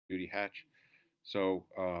duty hatch. So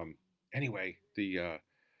anyway,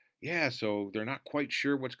 yeah, so they're not quite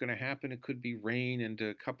sure what's going to happen. It could be rain and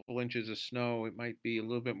a couple inches of snow. It might be a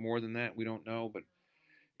little bit more than that. We don't know, but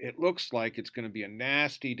it looks like it's going to be a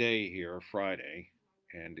nasty day here Friday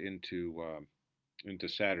and into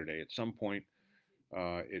Saturday. At some point,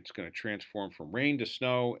 it's going to transform from rain to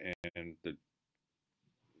snow, and the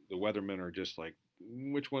weathermen are just like,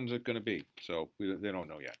 which one's it going to be? So they don't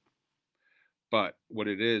know yet. But what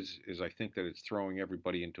it is I think that it's throwing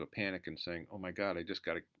everybody into a panic and saying, "Oh my God, I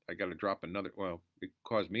got to drop another." Well, it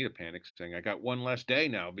caused me to panic, saying I got one less day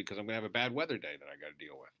now because I'm going to have a bad weather day that I got to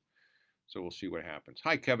deal with. So we'll see what happens.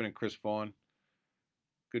 Hi, Kevin and Chris Vaughn.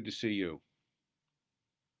 Good to see you.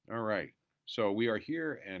 All right. So we are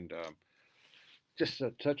here, and just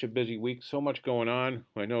such a busy week. So much going on.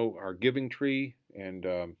 I know our giving tree and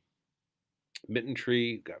mitten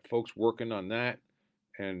tree got folks working on that,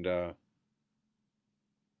 and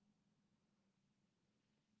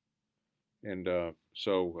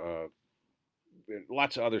so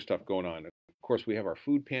lots of other stuff going on. Of course, we have our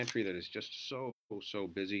food pantry that is just so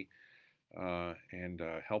busy and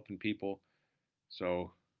helping people.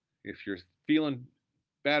 So if you're feeling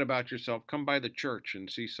bad about yourself, come by the church and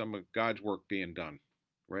see some of God's work being done,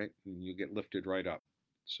 right? And you get lifted right up.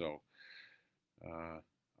 So uh,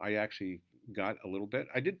 I actually got a little bit.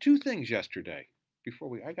 I did two things yesterday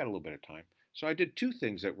I got a little bit of time. So I did two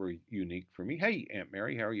things that were unique for me. Hey, Aunt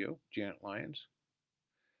Mary, how are you? Janet Lyons.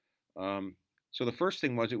 Um, so the first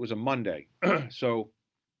thing was it was a Monday. So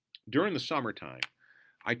during the summertime,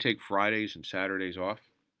 I take Fridays and Saturdays off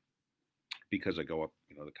because I go up,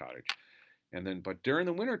 the cottage. And then, but during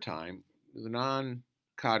the wintertime, the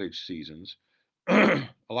non-cottage seasons, a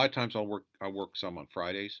lot of times I'll work some on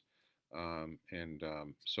Fridays, and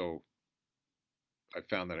so I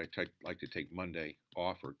found that like to take Monday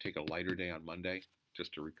off or take a lighter day on Monday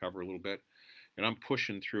just to recover a little bit. And I'm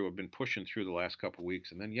pushing through. I've been pushing through the last couple of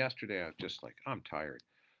weeks, and then yesterday I was just like, I'm tired.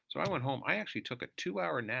 So I went home. I actually took a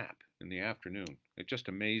 2-hour nap in the afternoon. It just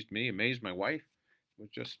amazed me, amazed my wife. It was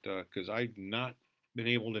just because I've not been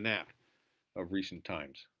able to nap of recent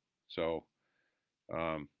times. So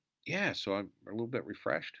um, yeah, so I'm a little bit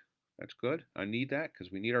refreshed. That's good. I need that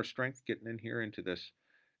because we need our strength getting in here into this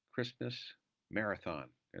Christmas marathon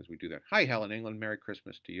as we do that. Hi, Helen England. Merry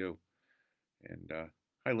Christmas to you. And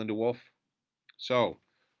hi, Linda Wolf. So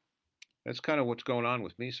that's kind of what's going on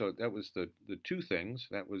with me. So that was the two things.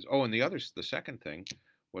 That was and the second thing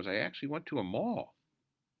was I actually went to a mall.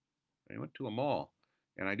 I went to a mall,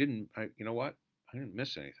 and you know what? I didn't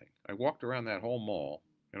miss anything. I walked around that whole mall,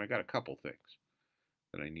 and I got a couple things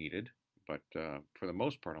that I needed. But for the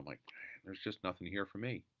most part, I'm like, there's just nothing here for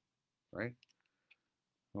me, right?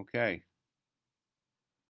 Okay.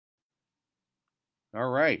 All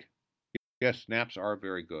right. Yes, naps are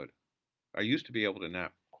very good. I used to be able to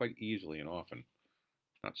nap quite easily and often,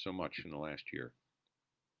 not so much in the last year.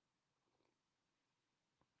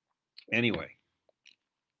 Anyway,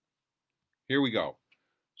 here we go.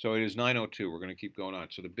 So it is 9:02. We're going to keep going on.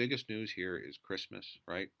 So the biggest news here is Christmas,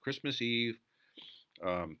 right? Christmas Eve.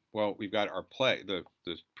 Well, we've got our play. The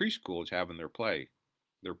preschool is having their play,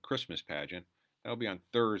 their Christmas pageant. That'll be on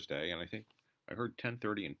Thursday, and I think I heard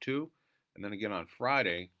 10:30 and 2, and then again on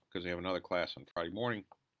Friday because they have another class on Friday morning.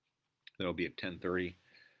 That'll be at 10:30,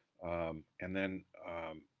 and then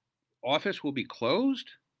office will be closed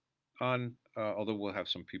on. Although we'll have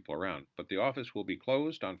some people around, but the office will be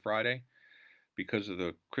closed on Friday because of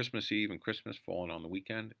the Christmas Eve and Christmas falling on the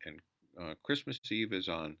weekend, and Christmas Eve is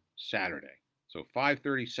on Saturday. So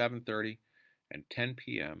 5:30, 7:30, and 10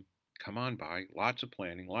 p.m. Come on by. Lots of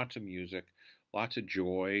planning, lots of music, lots of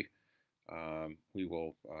joy. We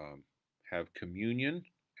will have communion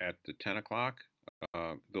at the 10 o'clock.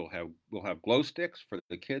 We'll have glow sticks for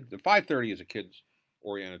the kids. The 5:30 is a kids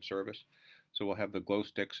oriented service, so we'll have the glow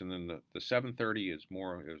sticks, and then the 7:30 is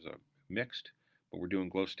a mixed, but we're doing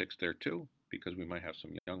glow sticks there too because we might have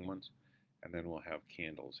some young ones, and then we'll have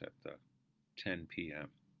candles at the 10 p.m.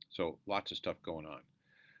 So lots of stuff going on.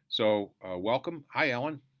 So welcome. Hi,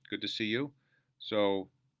 Ellen. Good to see you. So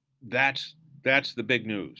that's the big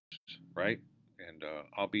news, right? And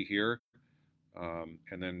I'll be here,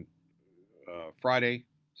 and then Friday,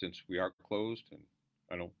 since we are closed, and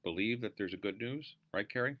I don't believe that there's a good news, right,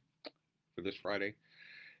 Carrie, for this Friday.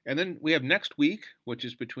 And then we have next week, which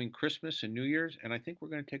is between Christmas and New Year's, and I think we're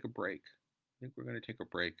going to take a break. I think we're going to take a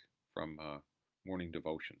break from morning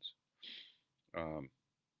devotions, um,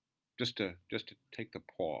 just to take the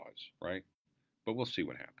pause, right? But we'll see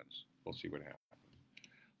what happens. We'll see what happens.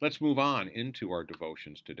 Let's move on into our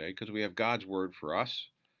devotions today because we have God's word for us.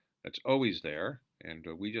 That's always there, And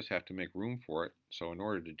we just have to make room for it. So in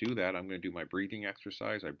order to do that, I'm going to do my breathing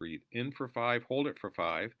exercise. I breathe in for 5, hold it for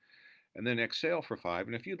 5, and then exhale for 5.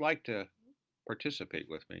 And if you'd like to participate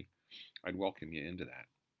with me, I'd welcome you into that.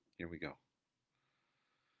 Here we go.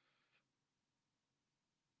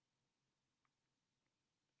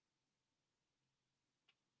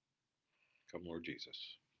 Come, Lord Jesus.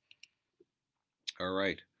 All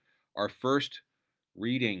right. Our first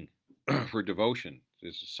reading for devotion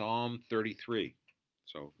is Psalm 33.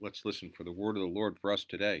 So let's listen for the word of the Lord for us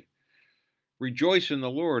today. Rejoice in the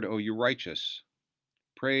Lord, O you righteous.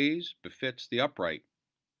 Praise befits the upright.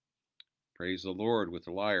 Praise the Lord with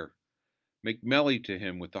the lyre. Make melody to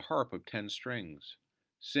him with the harp of 10 strings.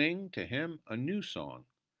 Sing to him a new song.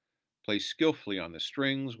 Play skillfully on the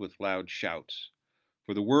strings with loud shouts.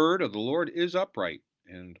 For the word of the Lord is upright,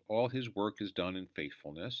 and all his work is done in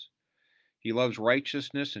faithfulness. He loves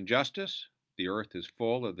righteousness and justice. The earth is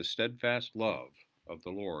full of the steadfast love of the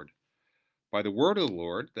Lord. By the word of the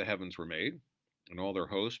Lord the heavens were made, and all their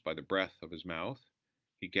host by the breath of his mouth.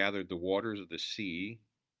 He gathered the waters of the sea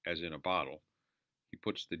as in a bottle. He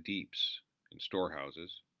puts the deeps in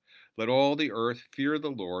storehouses. Let all the earth fear the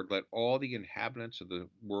Lord. Let all the inhabitants of the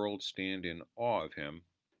world stand in awe of him.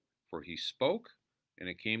 For he spoke, and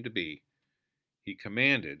it came to be. He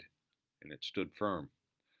commanded, and it stood firm.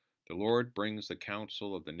 The Lord brings the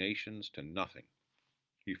counsel of the nations to nothing.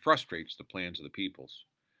 He frustrates the plans of the peoples.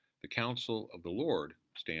 The counsel of the Lord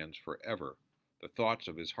stands forever, the thoughts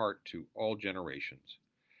of his heart to all generations.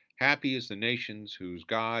 Happy is the nations whose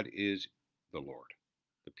God is the Lord,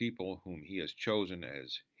 the people whom he has chosen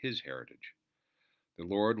as his heritage. The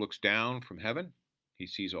Lord looks down from heaven. He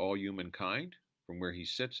sees all humankind. From where he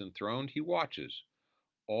sits enthroned, he watches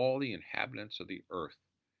all the inhabitants of the earth.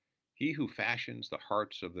 He who fashions the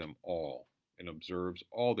hearts of them all and observes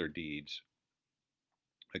all their deeds.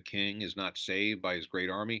 A king is not saved by his great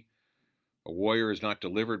army. A warrior is not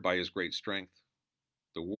delivered by his great strength.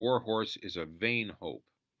 The war horse is a vain hope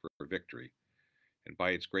for victory, and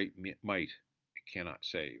by its great might it cannot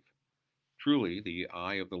save. Truly, the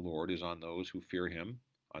eye of the Lord is on those who fear him,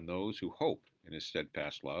 on those who hope in his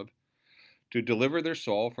steadfast love, to deliver their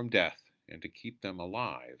soul from death and to keep them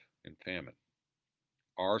alive in famine.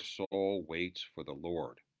 Our soul waits for the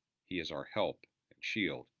Lord. He is our help and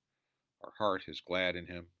shield. Our heart is glad in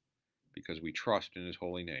him because we trust in his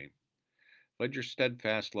holy name. Let your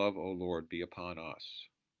steadfast love, O Lord, be upon us,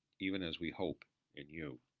 even as we hope in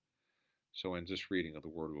you. So ends this reading of the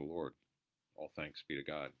word of the Lord. All thanks be to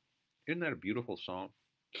God. Isn't that a beautiful psalm?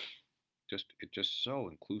 It's just so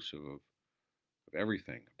inclusive of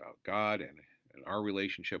everything about God and our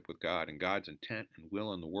relationship with God and God's intent and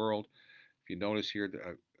will in the world. If you notice here,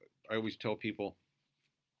 I always tell people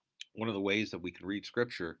one of the ways that we can read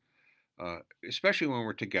Scripture, especially when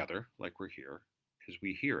we're together, like we're here, is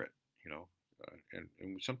we hear it,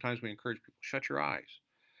 and sometimes we encourage people, shut your eyes.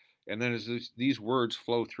 And then as these words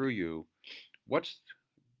flow through you, what's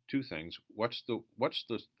two things? What's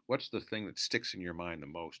the thing that sticks in your mind the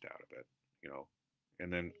most out of it,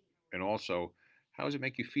 and then and also, how does it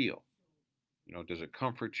make you feel? Does it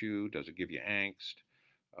comfort you? Does it give you angst?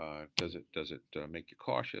 Does it make you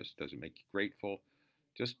cautious? Does it make you grateful?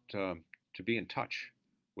 Just to be in touch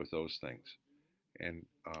with those things. And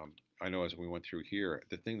I know as we went through here,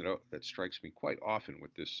 the thing that strikes me quite often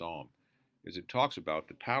with this psalm is it talks about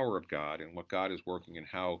the power of God and what God is working and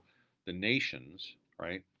how the nations,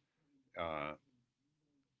 right,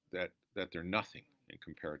 that they're nothing in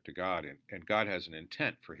compared to God. And God has an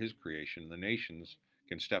intent for his creation. The nations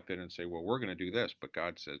can step in and say, well, we're going to do this. But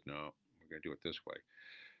God says, no, we're going to do it this way.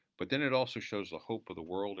 But then it also shows the hope of the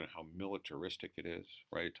world and how militaristic it is,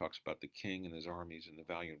 right? It talks about the king and his armies and the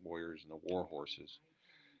valiant warriors and the war horses.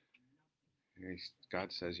 And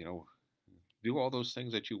God says, do all those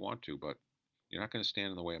things that you want to, but you're not going to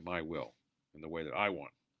stand in the way of my will, in the way that I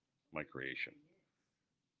want my creation.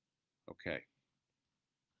 Okay.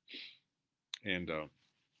 And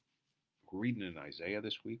we're reading in Isaiah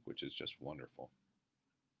this week, which is just wonderful.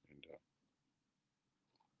 And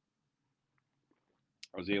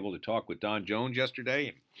I was able to talk with Don Jones yesterday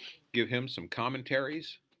and give him some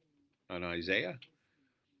commentaries on Isaiah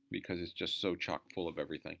because it's just so chock full of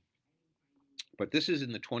everything. But this is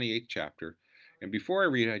in the 28th chapter. And before I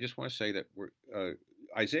read it, I just want to say that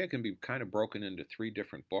Isaiah can be kind of broken into 3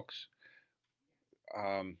 different books,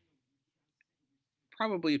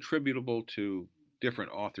 probably attributable to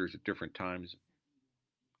different authors at different times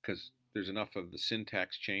because there's enough of the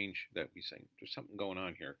syntax change that we say there's something going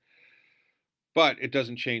on here. But it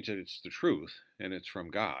doesn't change that it's the truth and it's from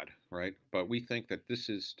God, right? But we think that this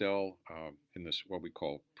is still in this what we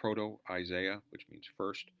call Proto-Isaiah, which means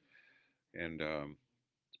first. and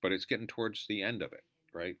but it's getting towards the end of it,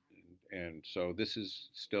 right? And so this is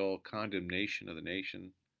still condemnation of the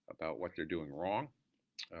nation about what they're doing wrong,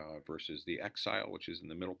 versus the exile, which is in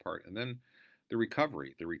the middle part, and then the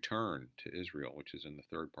recovery, the return to Israel, which is in the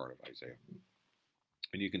third part of Isaiah.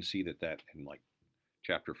 And you can see that in like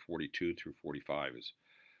chapter 42 through 45 is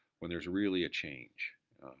when there's really a change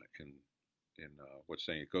in what's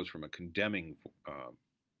saying. It goes from a condemning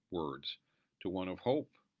words to one of hope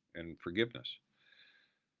and forgiveness.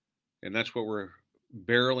 And that's what we're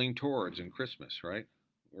barreling towards in Christmas, right?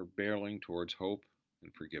 We're barreling towards hope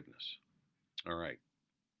and forgiveness. All right.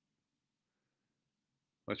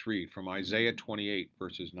 Let's read from Isaiah 28,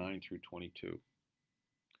 verses 9 through 22.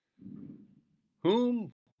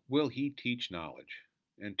 Whom will he teach knowledge,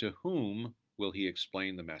 and to whom will he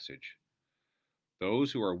explain the message?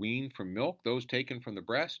 Those who are weaned from milk, those taken from the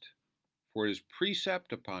breast? For it is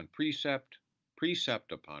precept upon precept,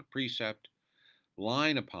 precept upon precept,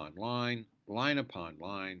 line upon line, line upon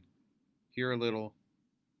line, here a little,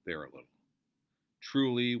 there a little.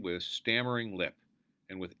 Truly, with stammering lip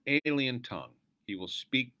and with alien tongue, he will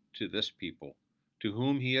speak to this people, to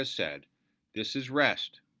whom he has said, this is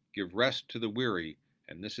rest, give rest to the weary,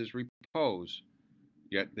 and this is repose,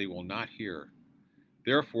 yet they will not hear.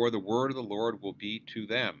 Therefore, the word of the Lord will be to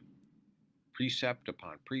them, precept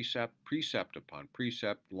upon precept, precept upon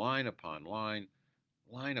precept, line upon line,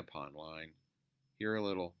 line upon line, here a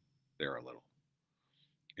little, there a little,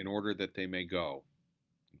 in order that they may go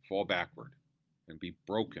and fall backward and be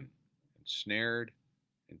broken and snared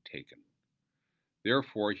and taken.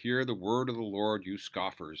 Therefore, hear the word of the Lord, you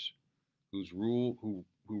scoffers, who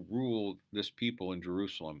ruled this people in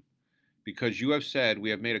Jerusalem. Because you have said,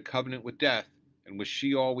 we have made a covenant with death, and with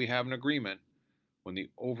Sheol we have an agreement. When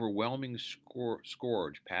the overwhelming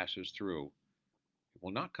scourge passes through, it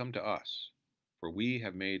will not come to us, for we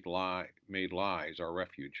have made lies our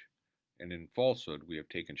refuge, and in falsehood we have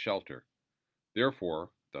taken shelter.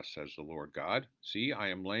 Therefore, thus says the Lord God, see, I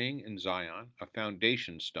am laying in Zion a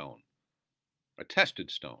foundation stone, a tested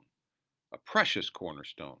stone, a precious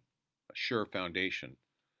cornerstone, a sure foundation.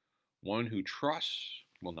 One who trusts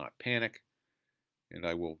will not panic, and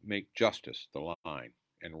I will make justice the line,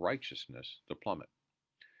 and righteousness the plummet.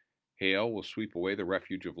 Hail will sweep away the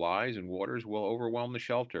refuge of lies, and waters will overwhelm the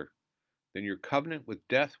shelter. Then your covenant with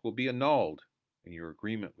death will be annulled, and your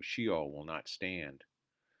agreement with Sheol will not stand.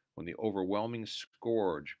 When the overwhelming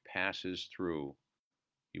scourge passes through,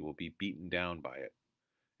 you will be beaten down by it.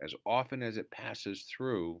 As often as it passes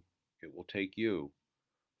through, it will take you.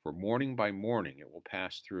 For morning by morning it will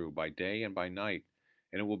pass through, by day and by night,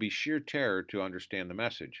 and it will be sheer terror to understand the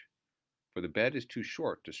message. For the bed is too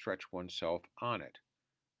short to stretch oneself on it,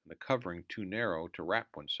 and the covering too narrow to wrap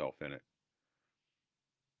oneself in it.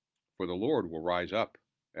 For the Lord will rise up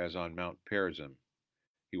as on Mount Perazim.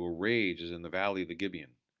 He will rage as in the valley of the Gibeon.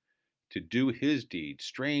 To do his deed,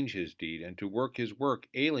 strange his deed, and to work his work,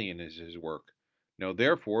 alien is his work. Now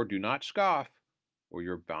therefore do not scoff, or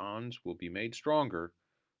your bonds will be made stronger,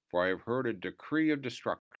 for I have heard a decree of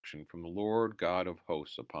destruction from the Lord God of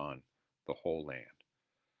hosts upon the whole land.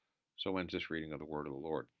 So ends this reading of the word of the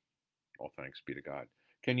Lord. All thanks be to God.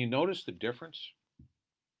 Can you notice the difference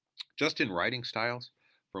just in writing styles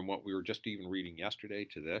from what we were just even reading yesterday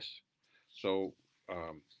to this? So,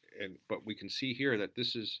 but we can see here that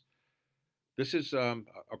this is a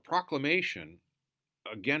proclamation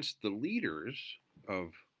against the leaders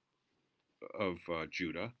of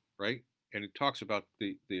Judah, right? And it talks about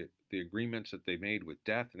the agreements that they made with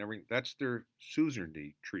death and everything. That's their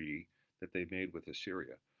suzerainty treaty that they made with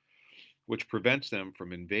Assyria, which prevents them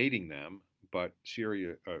from invading them. But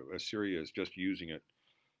Assyria is just using it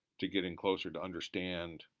to get in closer to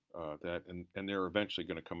understand that, and they're eventually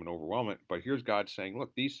going to come and overwhelm it. But here's God saying,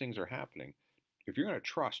 look, these things are happening. If you're going to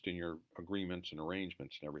trust in your agreements and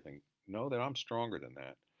arrangements and everything, know that I'm stronger than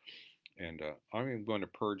that. And I'm going to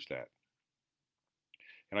purge that.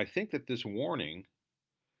 And I think that this warning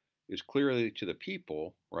is clearly to the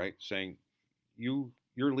people, right, saying, your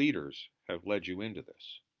leaders have led you into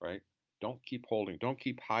this, right? Don't keep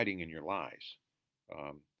hiding in your lies.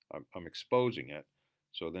 I'm exposing it.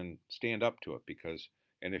 So then stand up to it,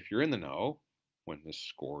 and if you're in the know when this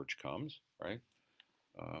scourge comes, right,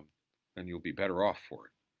 then you'll be better off for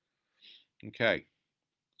it. Okay,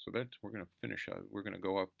 so we're going to finish. We're going to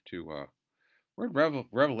go up to, we're in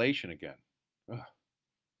Revelation again. Ugh.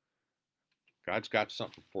 God's got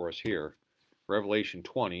something for us here. Revelation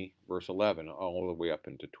 20, verse 11, all the way up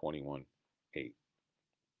into 21:8.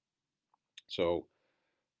 So,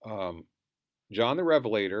 John the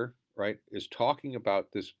Revelator, right, is talking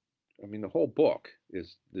about this. I mean, the whole book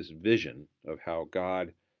is this vision of how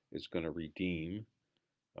God is going to redeem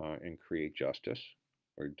and create justice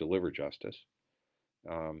or deliver justice.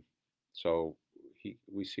 Um, so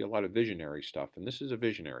we see a lot of visionary stuff, and this is a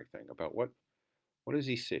visionary thing about what does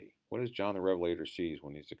he see? What does John the Revelator sees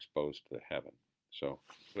when he's exposed to heaven? So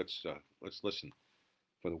let's listen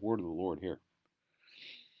for the word of the Lord here.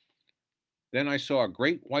 Then I saw a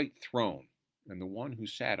great white throne, and the one who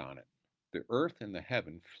sat on it. The earth and the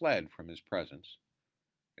heaven fled from his presence,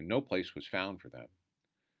 and no place was found for them.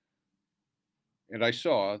 And I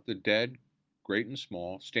saw the dead, great and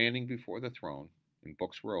small, standing before the throne, and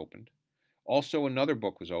books were opened. Also another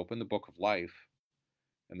book was opened, the book of life,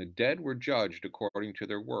 and the dead were judged according to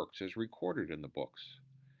their works, as recorded in the books.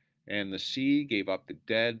 And the sea gave up the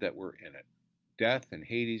dead that were in it. Death and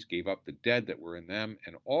Hades gave up the dead that were in them,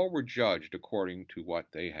 and all were judged according to what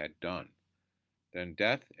they had done. Then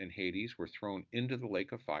death and Hades were thrown into the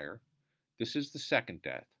lake of fire. This is the second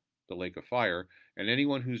death, the lake of fire, and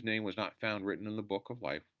anyone whose name was not found written in the book of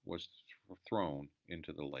life was thrown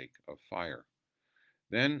into the lake of fire.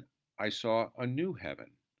 Then I saw a new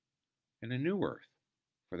heaven and a new earth,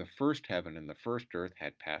 for the first heaven and the first earth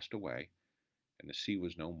had passed away, and the sea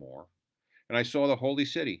was no more. And I saw the holy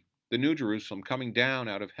city, the new Jerusalem, coming down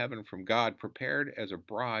out of heaven from God, prepared as a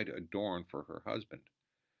bride adorned for her husband.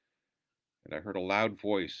 And I heard a loud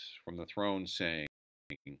voice from the throne saying,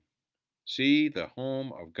 See, the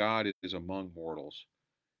home of God is among mortals.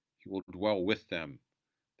 He will dwell with them.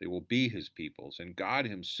 They will be his peoples, and God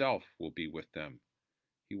himself will be with them.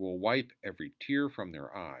 He will wipe every tear from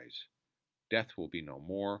their eyes. Death will be no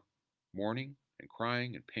more. Mourning and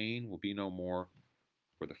crying and pain will be no more,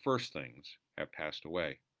 for the first things have passed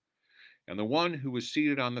away. And the one who was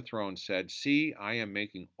seated on the throne said, See, I am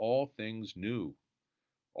making all things new.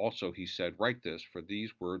 Also he said, Write this, for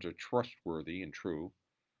these words are trustworthy and true.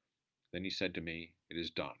 Then he said to me, It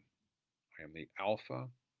is done. I am the Alpha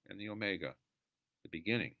and the Omega, the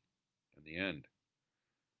beginning and the end.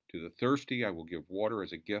 To the thirsty I will give water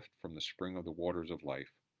as a gift from the spring of the waters of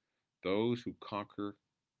life. Those who conquer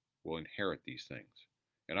will inherit these things,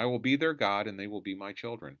 and I will be their God, and they will be my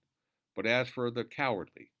children. But as for the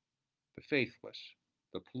cowardly, the faithless,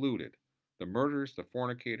 the polluted, the murderers, the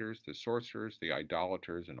fornicators, the sorcerers, the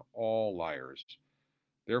idolaters, and all liars,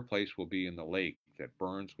 their place will be in the lake that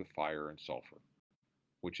burns with fire and sulfur,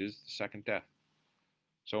 which is the second death.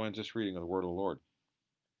 So ends this reading of the word of the Lord.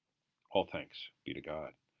 All thanks be to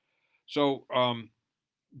God. So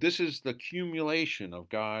this is the accumulation of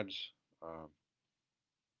God's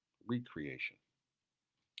recreation.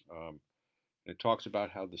 It talks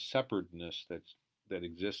about how the separateness that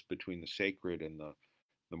exists between the sacred and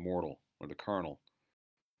the mortal or the carnal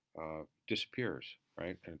disappears,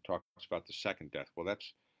 right? And it talks about the second death. Well,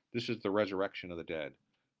 this is the resurrection of the dead,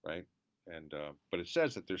 right? And but it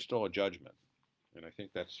says that there's still a judgment, and I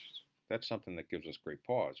think that's something that gives us great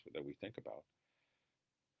pause that we think about.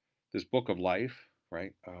 This book of life,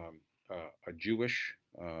 right? A Jewish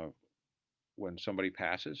when somebody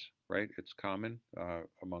passes, right? It's common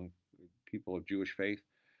among people of Jewish faith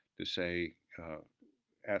to say,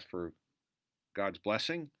 ask for God's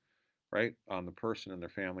blessing, right, on the person and their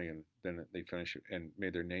family, and then they finish it, and may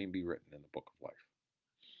their name be written in the book of life.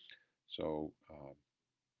 So,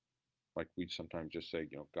 like we sometimes just say,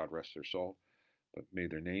 God rest their soul, but may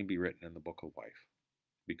their name be written in the book of life,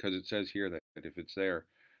 because it says here that if it's there,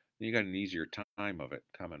 then you got an easier time of it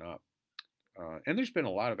coming up. And there's been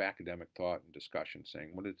a lot of academic thought and discussion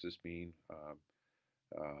saying, what does this mean?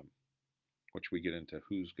 Which we get into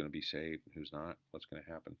who's going to be saved and who's not, what's going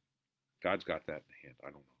to happen. God's got that in hand.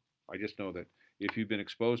 I don't know. I just know that if you've been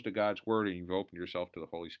exposed to God's word and you've opened yourself to the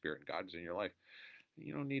Holy Spirit and God's in your life,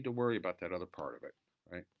 you don't need to worry about that other part of it,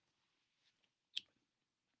 right?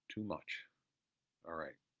 Too much. All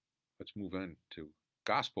right. Let's move on to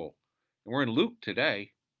gospel. And we're in Luke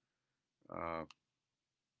today.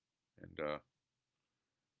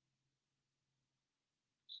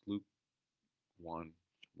 It's Luke 1,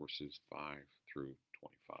 verses 5 through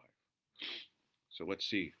 25. So let's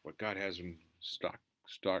see what God has in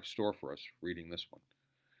store for us reading this one.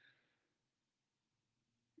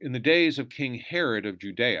 In the days of King Herod of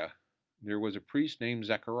Judea, there was a priest named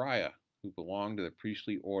Zechariah who belonged to the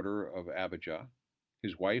priestly order of Abijah.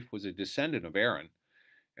 His wife was a descendant of Aaron,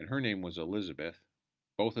 and her name was Elizabeth.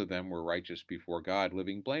 Both of them were righteous before God,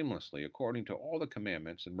 living blamelessly according to all the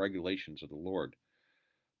commandments and regulations of the Lord.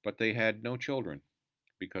 But they had no children,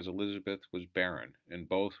 because Elizabeth was barren, and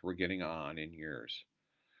both were getting on in years.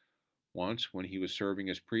 Once, when he was serving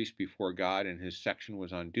as priest before God and his section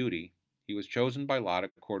was on duty, he was chosen by lot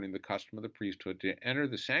according to the custom of the priesthood to enter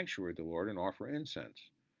the sanctuary of the Lord and offer incense.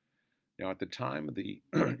 Now at the time of the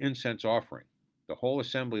incense offering, The whole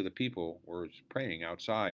assembly of the people was praying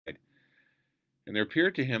outside. And there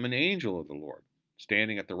appeared to him an angel of the Lord,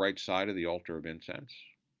 standing at the right side of the altar of incense.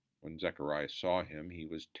 When Zechariah saw him, he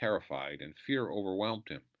was terrified, and fear overwhelmed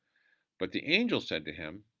him. But the angel said to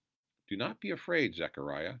him, "Do not be afraid,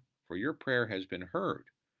 Zechariah, for your prayer has been heard.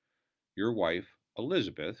 Your wife,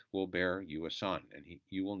 Elizabeth, will bear you a son, and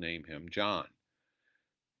you will name him John.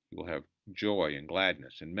 You will have joy and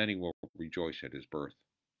gladness, and many will rejoice at his birth.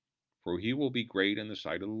 For he will be great in the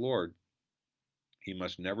sight of the Lord. He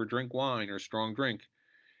must never drink wine or strong drink.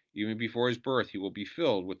 Even before his birth, he will be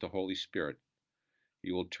filled with the Holy Spirit.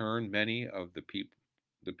 He will turn many of the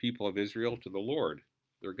people of Israel to the Lord,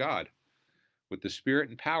 their God. With the spirit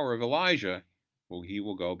and power of Elijah, he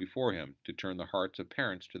will go before him to turn the hearts of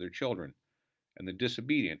parents to their children, and the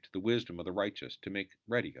disobedient to the wisdom of the righteous, to make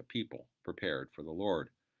ready a people prepared for the Lord."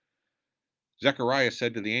 Zechariah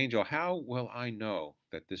said to the angel, "How will I know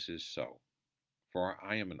that this is so? For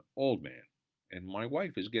I am an old man, and my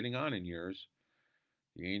wife is getting on in years."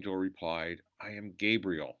 The angel replied, "I am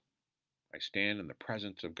Gabriel. I stand in the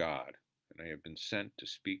presence of God, and I have been sent to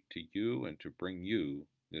speak to you and to bring you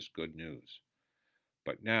this good news.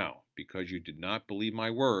 But now, because you did not believe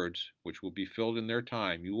my words, which will be filled in their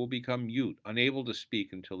time, you will become mute, unable to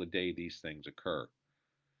speak until the day these things occur."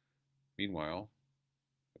 Meanwhile,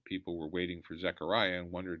 the people were waiting for Zechariah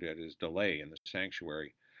and wondered at his delay in the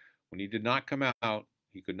sanctuary. When he did not come out,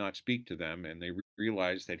 he could not speak to them, and they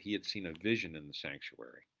realized that he had seen a vision in the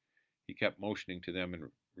sanctuary. He kept motioning to them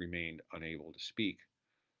and remained unable to speak.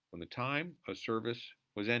 When the time of service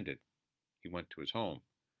was ended, he went to his home.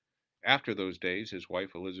 After those days, his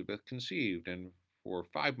wife Elizabeth conceived, and for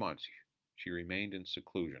 5 months she remained in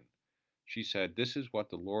seclusion. She said, "This is what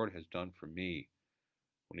the Lord has done for me,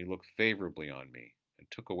 when he looked favorably on me and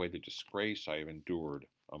took away the disgrace I have endured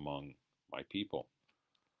among my people."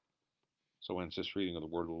 So ends this reading of the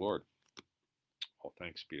word of the Lord. All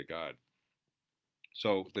thanks be to God.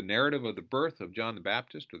 So the narrative of the birth of John the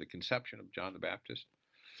Baptist, or the conception of John the Baptist,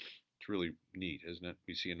 it's really neat, isn't it?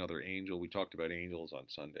 We see another angel. We talked about angels on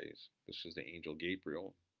Sundays. This is the angel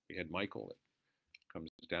Gabriel. We had Michael that comes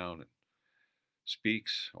down and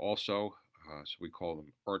speaks also. So we call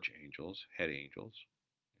them archangels, head angels.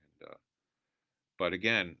 And, but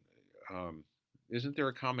again, isn't there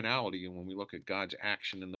a commonality when we look at God's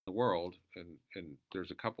action in the world? And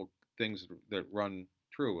there's a couple things that run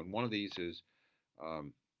true. And one of these is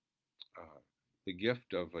um, the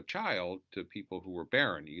gift of a child to people who were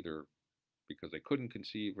barren, either because they couldn't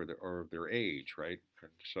conceive or their age, right?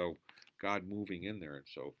 And so God moving in there. And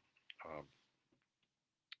so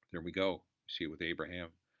there we go. We see it with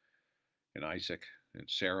Abraham and Isaac and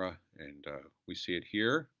Sarah, and we see it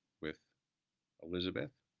here with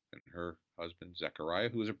Elizabeth and her husband Zechariah,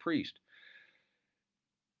 who was a priest.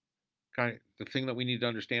 Kind of the thing that we need to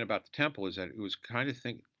understand about the temple is that it was kind of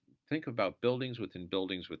think about buildings within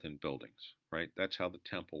buildings within buildings, right? That's how the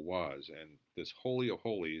temple was, and this holy of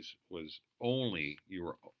holies was only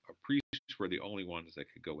priests were the only ones that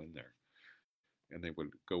could go in there, and they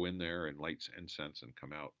would go in there and light incense and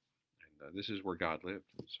come out, and this is where God lived.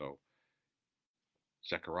 And so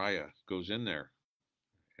Zechariah goes in there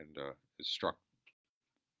and is struck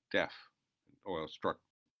deaf, or struck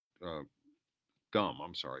dumb.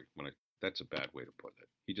 I'm sorry, that's a bad way to put it.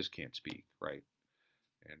 He just can't speak, right?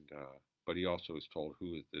 And but he also is told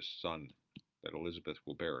who is this son that Elizabeth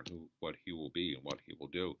will bear, and what he will be, and what he will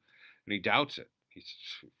do, and he doubts it.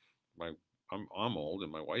 I'm old,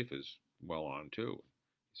 and my wife is well on too.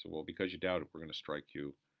 He said, "Well, because you doubt it, we're going to strike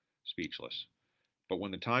you speechless. But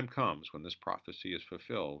when the time comes, when this prophecy is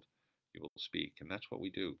fulfilled, you will speak." And that's what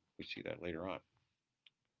we do. We see that later on.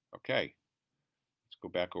 Okay, let's go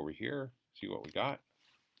back over here, see what we got.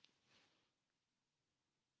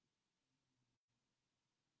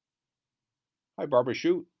 Hi, Barbara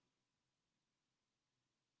Shoot.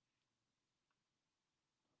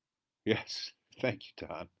 Yes, thank you,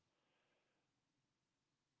 Don.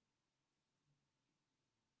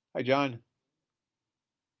 Hi, John.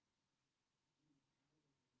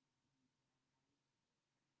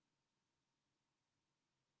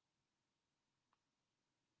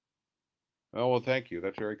 Oh, well, thank you.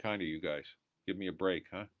 That's very kind of you guys. Give me a break,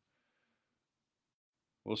 huh?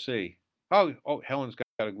 We'll see. Oh, Helen's got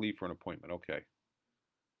to leave for an appointment. Okay.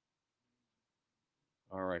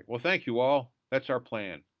 All right. Well, thank you all. That's our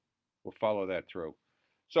plan. We'll follow that through.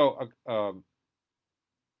 So,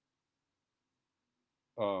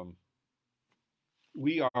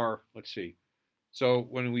 we are, let's see. So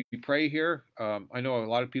when we pray here, I know a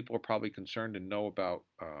lot of people are probably concerned and know about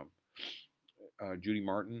Judy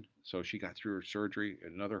Martin. So she got through her surgery,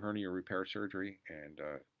 another hernia repair surgery, and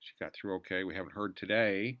she got through okay. We haven't heard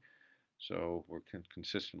today, so we're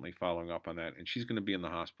consistently following up on that. And she's going to be in the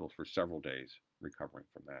hospital for several days recovering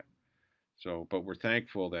from that. So, but we're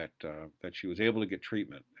thankful that that she was able to get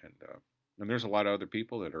treatment. And there's a lot of other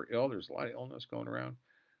people that are ill. There's a lot of illness going around.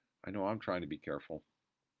 I know I'm trying to be careful.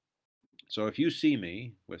 So if you see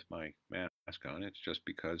me with my mask on, it's just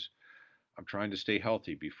because I'm trying to stay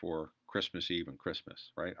healthy before Christmas Eve and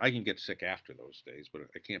Christmas, right? I can get sick after those days, but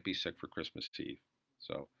I can't be sick for Christmas Eve.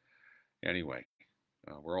 So anyway,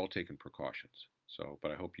 we're all taking precautions. So,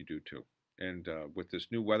 but I hope you do too. And with this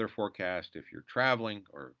new weather forecast, if you're traveling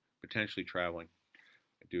or potentially traveling,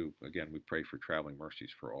 again, we pray for traveling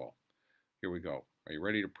mercies for all. Here we go. Are you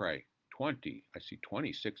ready to pray? I see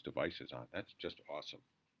 26 devices on. That's just awesome.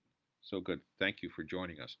 So good. Thank you for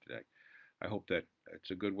joining us today. I hope that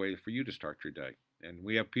it's a good way for you to start your day. And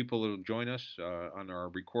we have people that will join us on our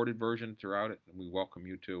recorded version throughout it, and we welcome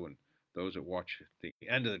you too. And those that watch at the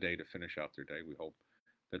end of the day to finish out their day, we hope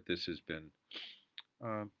that this has been,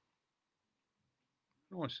 I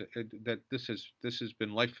don't want to say that this has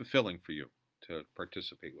been life fulfilling for you to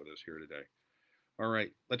participate with us here today. All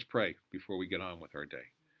right, let's pray before we get on with our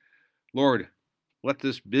day. Lord, let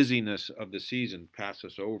this busyness of the season pass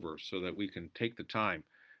us over so that we can take the time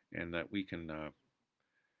and that we can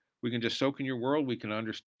just soak in your world. We can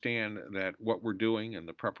understand that what we're doing and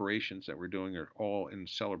the preparations that we're doing are all in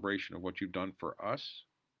celebration of what you've done for us,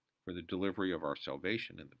 for the delivery of our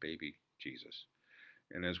salvation in the baby Jesus.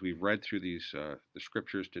 And as we've read through these the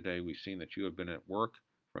scriptures today, we've seen that you have been at work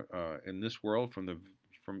in this world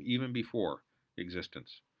from even before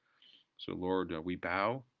existence. So Lord, we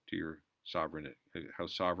bow to your sovereignty, how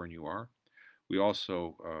sovereign you are. We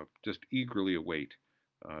also just eagerly await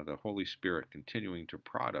the Holy Spirit continuing to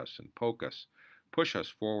prod us and poke us, push us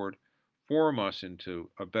forward, form us into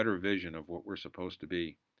a better vision of what we're supposed to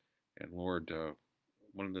be. And Lord,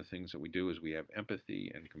 one of the things that we do is we have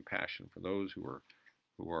empathy and compassion for those who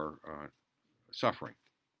are suffering.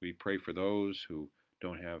 We pray for those who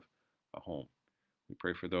don't have a home. We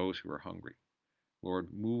pray for those who are hungry. Lord,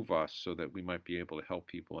 move us so that we might be able to help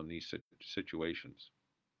people in these situations.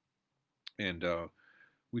 And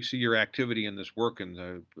we see your activity in this work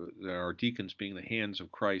and our deacons being the hands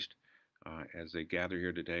of Christ as they gather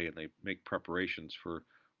here today and they make preparations for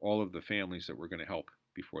all of the families that we're going to help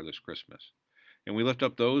before this Christmas. And we lift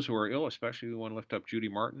up those who are ill, especially we want to lift up Judy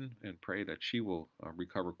Martin and pray that she will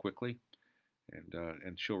recover quickly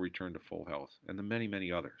and she'll return to full health, and the many,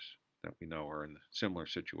 many others that we know are in similar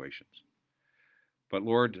situations. But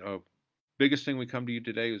Lord, biggest thing we come to you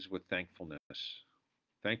today is with thankfulness.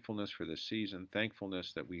 Thankfulness for this season,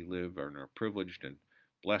 thankfulness that we live and are privileged and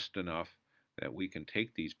blessed enough that we can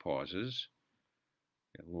take these pauses.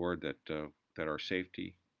 And Lord, that our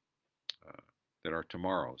safety, that our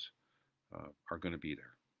tomorrows are going to be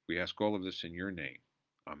there. We ask all of this in your name.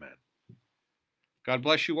 Amen. God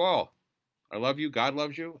bless you all. I love you. God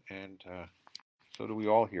loves you. And so do we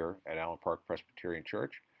all here at Allen Park Presbyterian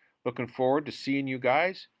Church. Looking forward to seeing you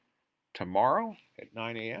guys tomorrow at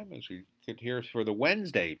 9 a.m. as we get here for the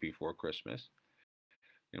Wednesday before Christmas.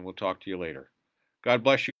 And we'll talk to you later. God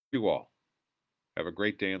bless you all. Have a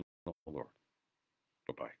great day in the Lord.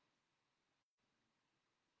 Bye-bye.